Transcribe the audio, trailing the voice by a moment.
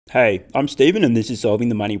Hey, I'm Stephen and this is Solving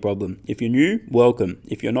the Money Problem. If you're new, welcome.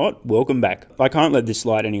 If you're not, welcome back. I can't let this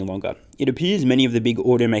slide any longer. It appears many of the big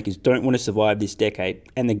automakers don't want to survive this decade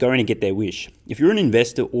and they're going to get their wish. If you're an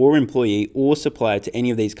investor or employee or supplier to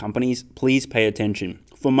any of these companies, please pay attention.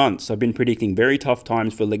 For months, I've been predicting very tough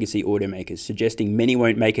times for legacy automakers, suggesting many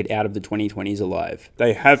won't make it out of the 2020s alive.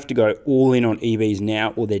 They have to go all in on EVs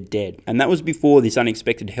now or they're dead. And that was before this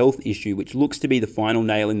unexpected health issue, which looks to be the final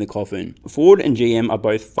nail in the coffin. Ford and GM are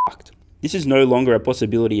both fucked. This is no longer a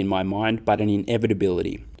possibility in my mind, but an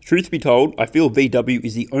inevitability. Truth be told, I feel VW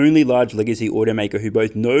is the only large legacy automaker who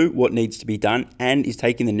both know what needs to be done and is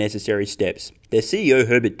taking the necessary steps. Their CEO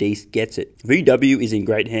Herbert Diess gets it. VW is in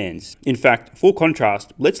great hands. In fact, for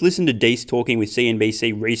contrast, let's listen to Diess talking with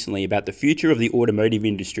CNBC recently about the future of the automotive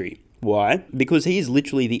industry. Why? Because he is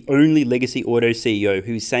literally the only legacy auto CEO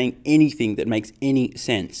who is saying anything that makes any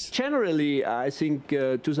sense. Generally, I think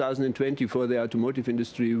 2020 for the automotive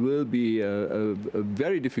industry will be a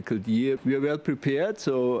very difficult year. We are well prepared,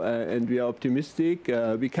 and we are optimistic.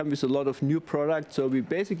 We come with a lot of new products, so we're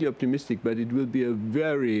basically optimistic, but it will be a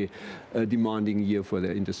very demanding year for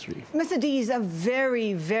the industry. Mr. Diess, a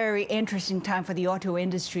very, very interesting time for the auto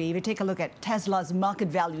industry. If you take a look at Tesla's market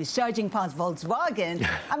value surging past Volkswagen,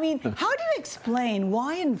 I mean, how do you explain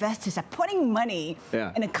why investors are putting money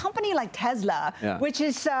in a company like Tesla, which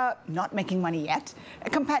is not making money yet,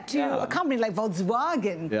 compared to a company like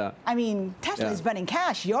Volkswagen? I mean, Tesla is burning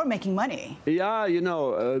cash, you're making money. Yeah, you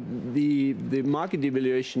know, the market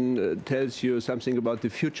evaluation tells you something about the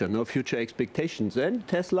future, future expectations. And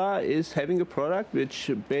Tesla is having a product which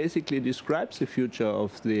basically describes the future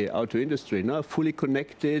of the auto industry, a fully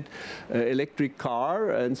connected electric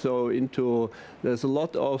car. And so there's a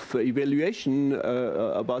lot of evaluation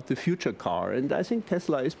about the future car. And I think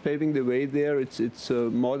Tesla is paving the way there. It's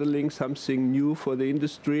modeling something new for the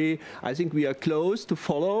industry. I think we are close to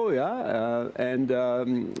follow,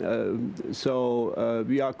 so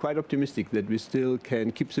we are quite optimistic that we still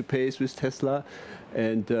can keep the pace with Tesla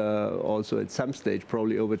and also at some stage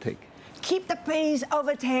probably overtake. Keep the pace,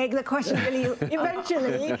 overtake. The question really,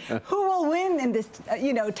 eventually, who will win in this,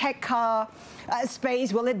 tech car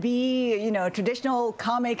space? Will it be, traditional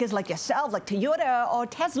car makers like yourself, like Toyota or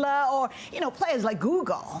Tesla, or, players like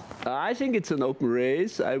Google? I think it's an open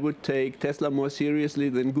race. I would take Tesla more seriously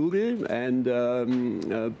than Google, and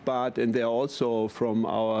there are also from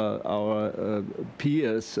our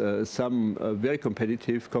peers some very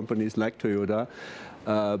competitive companies like Toyota.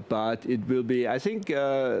 But it will be, I think,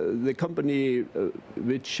 the company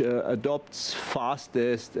which adopts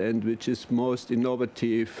fastest and which is most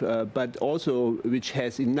innovative, but also which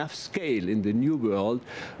has enough scale in the new world,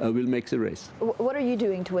 will make the race. What are you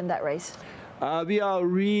doing to win that race? We are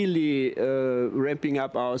really ramping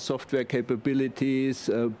up our software capabilities,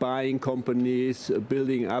 buying companies,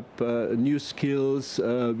 building up new skills.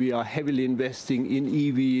 We are heavily investing in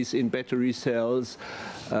EVs, in battery cells.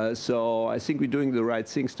 So I think we're doing the right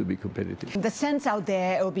things to be competitive. The sense out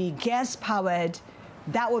there, it will be gas-powered.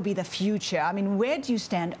 That will be the future. I mean, where do you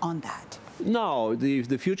stand on that? No,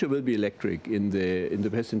 the future will be electric in the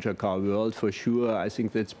passenger car world for sure. I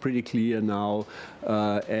think that's pretty clear now.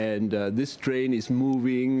 This train is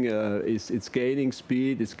moving, it's gaining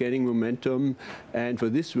speed, it's gaining momentum, and for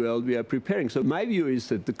this world we are preparing. So my view is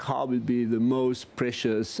that the car will be the most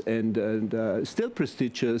precious and still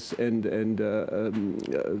prestigious and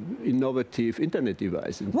innovative internet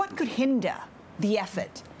device. What could hinder the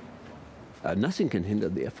effort? Nothing can hinder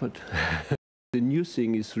the effort. The new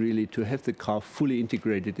thing is really to have the car fully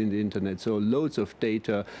integrated in the internet, so loads of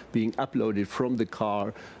data being uploaded from the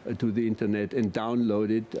car to the internet and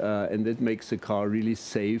downloaded, and that makes the car really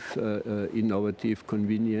safe, innovative,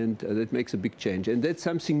 convenient. That makes a big change, and that's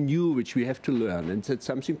something new which we have to learn, and that's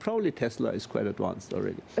something probably Tesla is quite advanced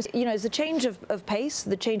already. Is the change of pace,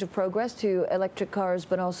 the change of progress to electric cars,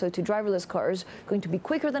 but also to driverless cars, going to be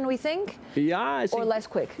quicker than we think? Yeah, or less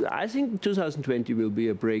quick? I think 2020 will be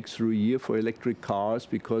a breakthrough year for electric cars,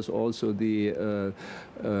 because also the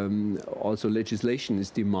also legislation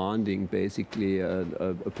is demanding basically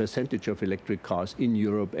a percentage of electric cars in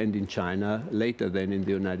Europe and in China later than in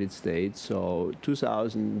the United States. So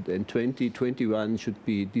 2020-21 should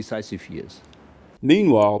be decisive years.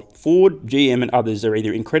 Meanwhile, Ford, GM and others are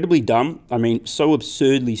either incredibly dumb, so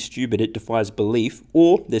absurdly stupid it defies belief,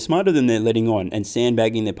 or they're smarter than they're letting on and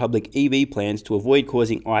sandbagging their public EV plans to avoid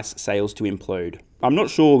causing ICE sales to implode. I'm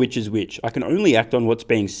not sure which is which. I can only act on what's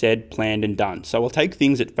being said, planned and done, so I'll take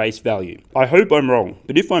things at face value. I hope I'm wrong,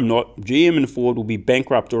 but if I'm not, GM and Ford will be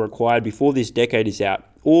bankrupt or acquired before this decade is out,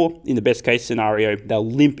 or, in the best case scenario, they'll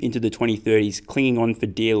limp into the 2030s clinging on for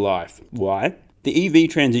dear life. Why? The EV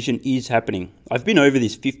transition is happening. I've been over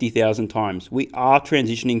this 50,000 times. We are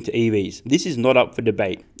transitioning to EVs. This is not up for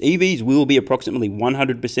debate. EVs will be approximately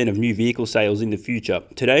 100% of new vehicle sales in the future.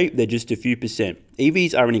 Today, they're just a few percent.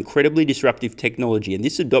 EVs are an incredibly disruptive technology, and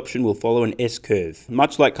this adoption will follow an S-curve,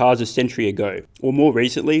 much like cars a century ago, or more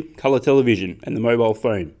recently, colour television and the mobile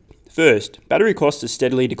phone. First, battery costs are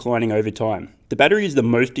steadily declining over time. The battery is the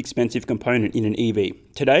most expensive component in an EV.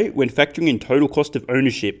 Today, when factoring in total cost of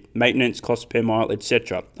ownership, maintenance, cost per mile,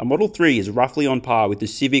 etc., a Model 3 is roughly on par with the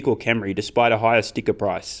Civic or Camry despite a higher sticker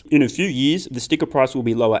price. In a few years, the sticker price will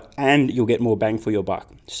be lower and you'll get more bang for your buck.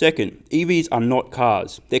 Second, EVs are not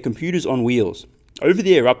cars, they're computers on wheels.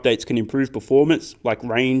 Over-the-air updates can improve performance, like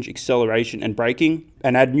range, acceleration, and braking,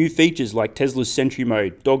 and add new features like Tesla's Sentry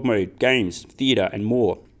Mode, Dog Mode, games, theatre, and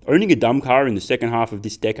more. Owning a dumb car in the second half of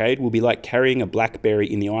this decade will be like carrying a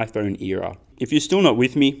BlackBerry in the iPhone era. If you're still not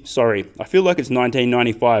with me, sorry. I feel like it's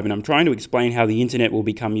 1995 and I'm trying to explain how the internet will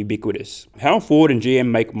become ubiquitous. How Ford and GM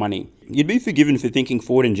make money. You'd be forgiven for thinking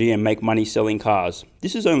Ford and GM make money selling cars.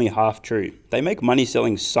 This is only half true. They make money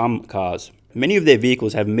selling some cars. Many of their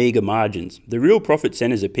vehicles have meagre margins. The real profit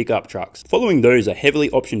centers are pickup trucks. Following those are heavily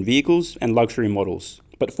optioned vehicles and luxury models.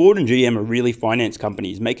 But Ford and GM are really finance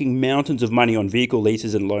companies making mountains of money on vehicle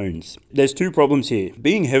leases and loans. There's two problems here.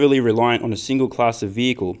 Being heavily reliant on a single class of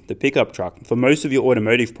vehicle, the pickup truck, for most of your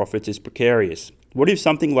automotive profits is precarious. What if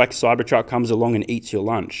something like Cybertruck comes along and eats your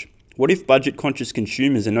lunch? What if budget-conscious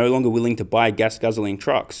consumers are no longer willing to buy gas-guzzling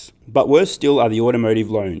trucks? But worse still are the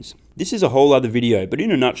automotive loans. This is a whole other video, but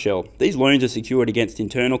in a nutshell, these loans are secured against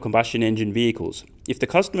internal combustion engine vehicles. If the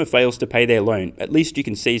customer fails to pay their loan, at least you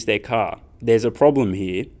can seize their car. There's a problem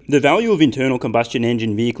here. The value of internal combustion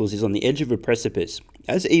engine vehicles is on the edge of a precipice.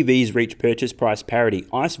 As EVs reach purchase price parity,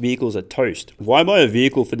 ICE vehicles are toast. Why buy a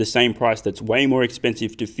vehicle for the same price that's way more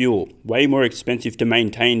expensive to fuel, way more expensive to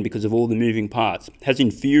maintain because of all the moving parts, has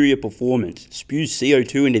inferior performance, spews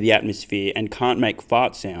CO2 into the atmosphere, and can't make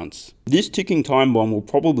fart sounds? This ticking time bomb will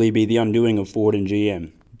probably be the undoing of Ford and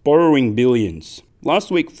GM. Borrowing billions.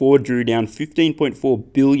 Last week, Ford drew down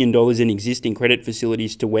 $15.4 billion in existing credit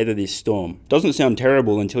facilities to weather this storm. Doesn't sound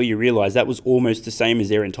terrible until you realise that was almost the same as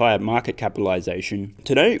their entire market capitalisation.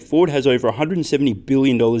 Today, Ford has over $170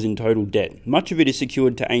 billion in total debt. Much of it is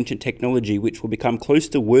secured to ancient technology which will become close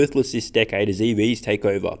to worthless this decade as EVs take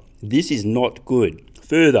over. This is not good.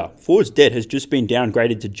 Further, Ford's debt has just been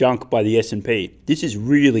downgraded to junk by the S&P. This is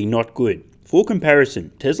really not good. For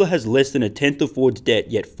comparison, Tesla has less than a tenth of Ford's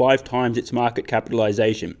debt, yet 5 times its market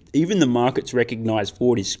capitalization. Even the markets recognize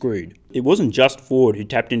Ford is screwed. It wasn't just Ford who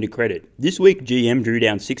tapped into credit. This week, GM drew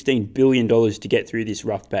down $16 billion to get through this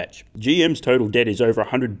rough patch. GM's total debt is over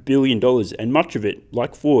 $100 billion, and much of it,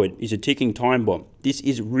 like Ford, is a ticking time bomb. This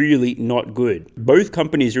is really not good. Both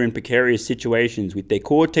companies are in precarious situations with their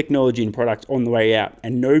core technology and products on the way out,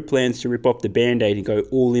 and no plans to rip off the band-aid and go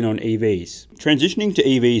all in on EVs. Transitioning to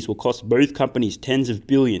EVs will cost both companies tens of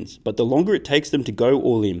billions, but the longer it takes them to go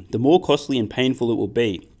all in, the more costly and painful it will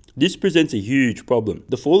be. This presents a huge problem.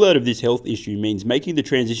 The fallout of this health issue means making the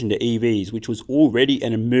transition to EVs, which was already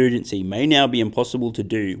an emergency, may now be impossible to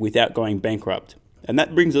do without going bankrupt. And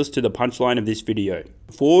that brings us to the punchline of this video.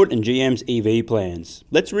 Ford and GM's EV plans.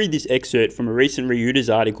 Let's read this excerpt from a recent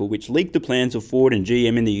Reuters article which leaked the plans of Ford and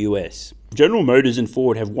GM in the US. General Motors and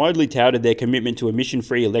Ford have widely touted their commitment to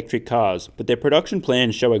emission-free electric cars, but their production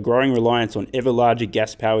plans show a growing reliance on ever larger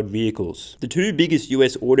gas-powered vehicles. The two biggest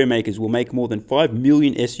US automakers will make more than 5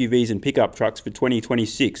 million SUVs and pickup trucks for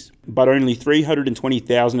 2026, but only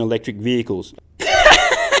 320,000 electric vehicles.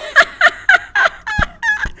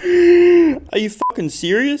 Are you fucking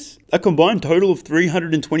serious? A combined total of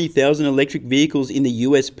 320,000 electric vehicles in the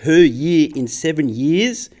US per year in 7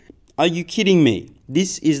 years? Are you kidding me?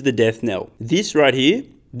 This is the death knell. This right here,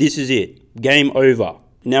 this is it. Game over.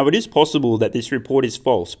 Now it is possible that this report is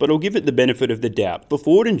false, but I'll give it the benefit of the doubt. For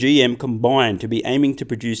Ford and GM combined to be aiming to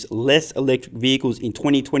produce less electric vehicles in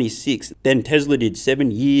 2026 than Tesla did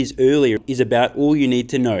 7 years earlier is about all you need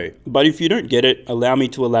to know. But if you don't get it, allow me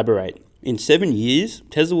to elaborate. In 7 years,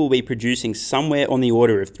 Tesla will be producing somewhere on the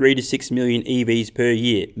order of 3 to 6 million EVs per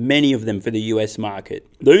year, many of them for the US market.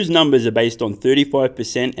 Those numbers are based on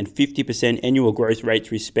 35% and 50% annual growth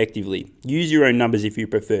rates respectively. Use your own numbers if you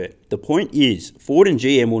prefer. The point is, Ford and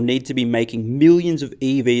GM will need to be making millions of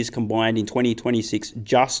EVs combined in 2026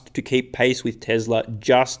 just to keep pace with Tesla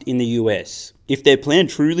just in the US. If their plan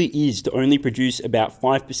truly is to only produce about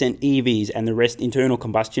 5% EVs and the rest internal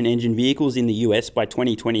combustion engine vehicles in the US by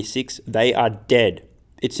 2026, they are dead.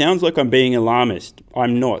 It sounds like I'm being alarmist.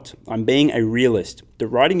 I'm not. I'm being a realist. The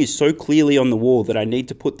writing is so clearly on the wall that I need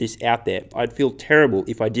to put this out there. I'd feel terrible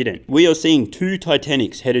if I didn't. We are seeing two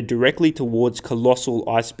Titanics headed directly towards colossal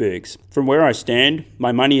icebergs. From where I stand,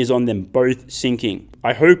 my money is on them both sinking.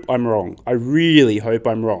 I hope I'm wrong. I really hope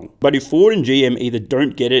I'm wrong. But if Ford and GM either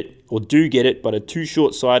don't get it or do get it but are too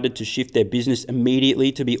short-sighted to shift their business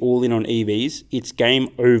immediately to be all in on EVs, it's game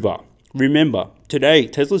over. Remember, today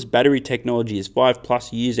Tesla's battery technology is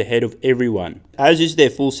 5+ years ahead of everyone, as is their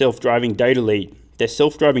full self-driving data lead. Their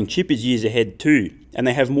self-driving chip is years ahead too, and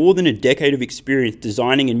they have more than a decade of experience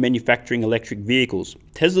designing and manufacturing electric vehicles.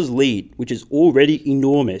 Tesla's lead, which is already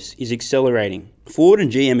enormous, is accelerating. Ford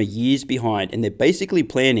and GM are years behind, and they're basically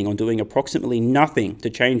planning on doing approximately nothing to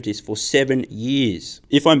change this for 7 years.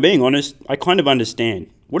 If I'm being honest, I kind of understand.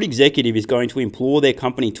 What executive is going to implore their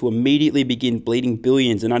company to immediately begin bleeding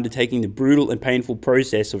billions and undertaking the brutal and painful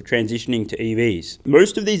process of transitioning to EVs?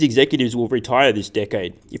 Most of these executives will retire this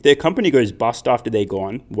decade. If their company goes bust after they're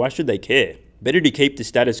gone, why should they care? Better to keep the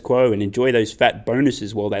status quo and enjoy those fat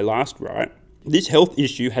bonuses while they last, right? This health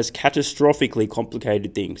issue has catastrophically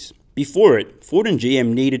complicated things. Before it, Ford and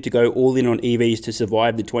GM needed to go all in on EVs to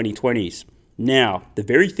survive the 2020s. Now, the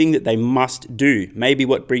very thing that they must do may be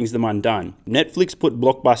what brings them undone. Netflix put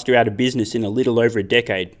Blockbuster out of business in a little over a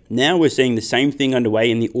decade. Now we're seeing the same thing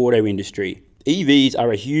underway in the auto industry. EVs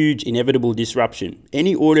are a huge, inevitable disruption.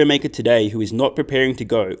 Any automaker today who is not preparing to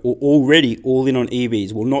go or already all in on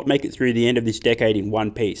EVs will not make it through the end of this decade in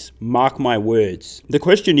one piece. Mark my words. The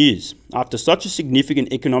question is, after such a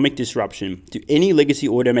significant economic disruption, do any legacy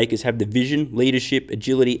automakers have the vision, leadership,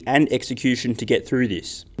 agility, and execution to get through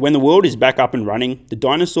this? When the world is back up and running, the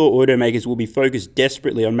dinosaur automakers will be focused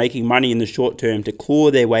desperately on making money in the short term to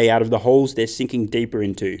claw their way out of the holes they're sinking deeper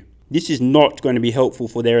into. This is not going to be helpful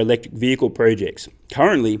for their electric vehicle projects.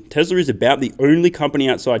 Currently, Tesla is about the only company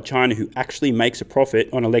outside China who actually makes a profit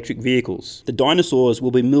on electric vehicles. The dinosaurs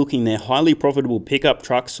will be milking their highly profitable pickup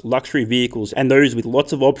trucks, luxury vehicles, and those with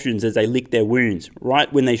lots of options as they lick their wounds,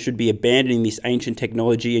 right when they should be abandoning this ancient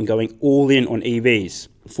technology and going all in on EVs.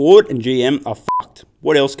 Ford and GM are fucked.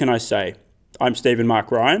 What else can I say? I'm Stephen Mark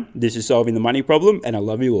Ryan, this is Solving the Money Problem, and I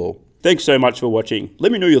love you all. Thanks so much for watching.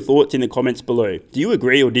 Let me know your thoughts in the comments below. Do you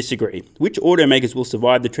agree or disagree? Which automakers will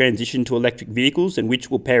survive the transition to electric vehicles and which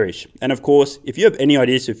will perish? And of course, if you have any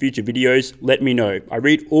ideas for future videos, let me know. I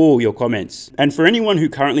read all your comments. And for anyone who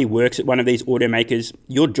currently works at one of these automakers,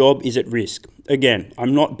 your job is at risk. Again,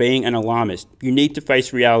 I'm not being an alarmist. You need to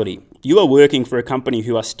face reality. You are working for a company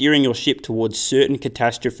who are steering your ship towards certain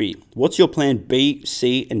catastrophe. What's your plan B,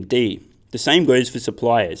 C, and D? The same goes for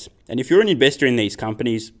suppliers. And if you're an investor in these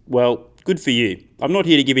companies, well, good for you. I'm not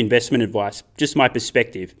here to give investment advice, just my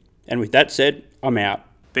perspective. And with that said, I'm out.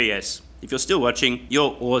 PS, if you're still watching,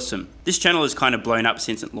 you're awesome. This channel has kind of blown up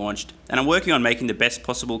since it launched, and I'm working on making the best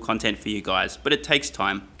possible content for you guys, but it takes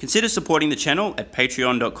time. Consider supporting the channel at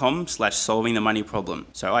patreon.com/solvingthemoneyproblem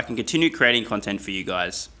so I can continue creating content for you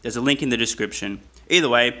guys. There's a link in the description. Either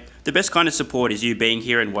way, the best kind of support is you being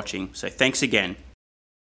here and watching, so thanks again.